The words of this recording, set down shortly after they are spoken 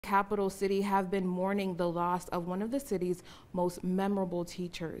capital city have been mourning the loss of one of the city's most memorable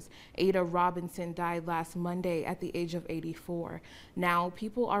teachers. Ada Robinson died last Monday at the age of 84. Now,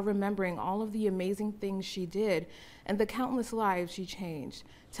 people are remembering all of the amazing things she did and the countless lives she changed.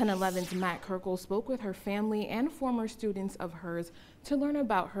 1011's Matt Kirkle spoke with her family and former students of hers to learn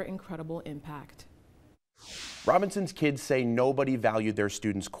about her incredible impact. Robinson's kids say nobody valued their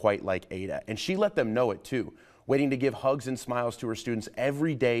students quite like Ada, and she let them know it too, waiting to give hugs and smiles to her students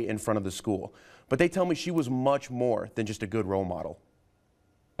every day in front of the school. But they tell me she was much more than just a good role model.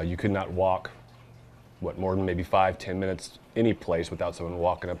 You could not walk, more than maybe 5-10 minutes any place without someone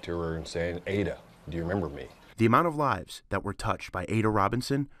walking up to her and saying, "Ada, do you remember me?" The amount of lives that were touched by Ada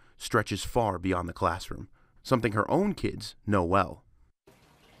Robinson stretches far beyond the classroom, something her own kids know well.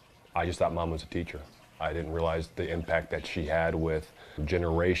 I just thought Mom was a teacher. I didn't realize the impact that she had with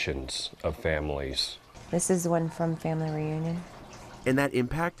generations of families. This is one from Family Reunion. And that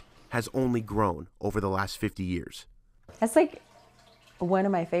impact has only grown over the last 50 years. That's like one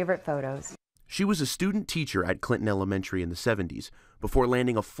of my favorite photos. She was a student teacher at Clinton Elementary in the 70s before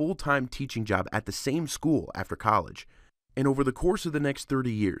landing a full-time teaching job at the same school after college. And over the course of the next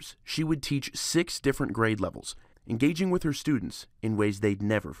 30 years, she would teach 6 different grade levels, engaging with her students in ways they'd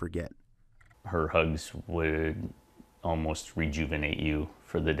never forget. Her hugs would almost rejuvenate you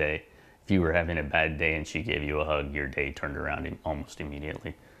for the day. If you were having a bad day and she gave you a hug, your day turned around almost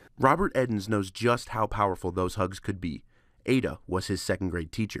immediately. Robert Edens knows just how powerful those hugs could be. Ada was his second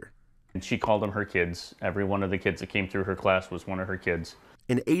grade teacher. And she called them her kids. Every one of the kids that came through her class was one of her kids.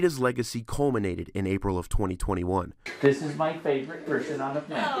 And Ada's legacy culminated in April of 2021. This is my favorite person on the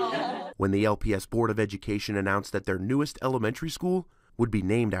planet. When the LPS Board of Education announced that their newest elementary school would be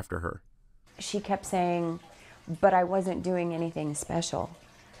named after her. She kept saying, but I wasn't doing anything special.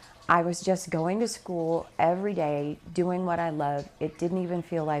 I was just going to school every day, doing what I love. It didn't even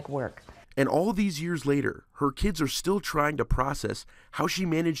feel like work. And all these years later, her kids are still trying to process how she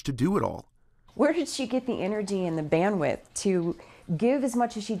managed to do it all. Where did she get the energy and the bandwidth to give as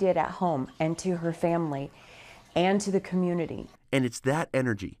much as she did at home and to her family and to the community? And it's that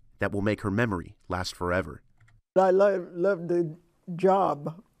energy that will make her memory last forever. I loved the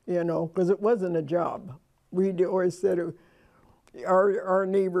job, you know, because it wasn't a job. We always said our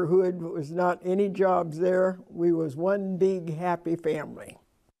neighborhood was not any jobs there. We was one big happy family.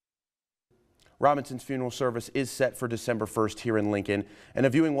 Robinson's funeral service is set for December 1st here in Lincoln, and a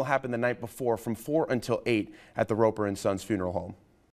viewing will happen the night before from 4 until 8 at the Roper & Sons Funeral Home.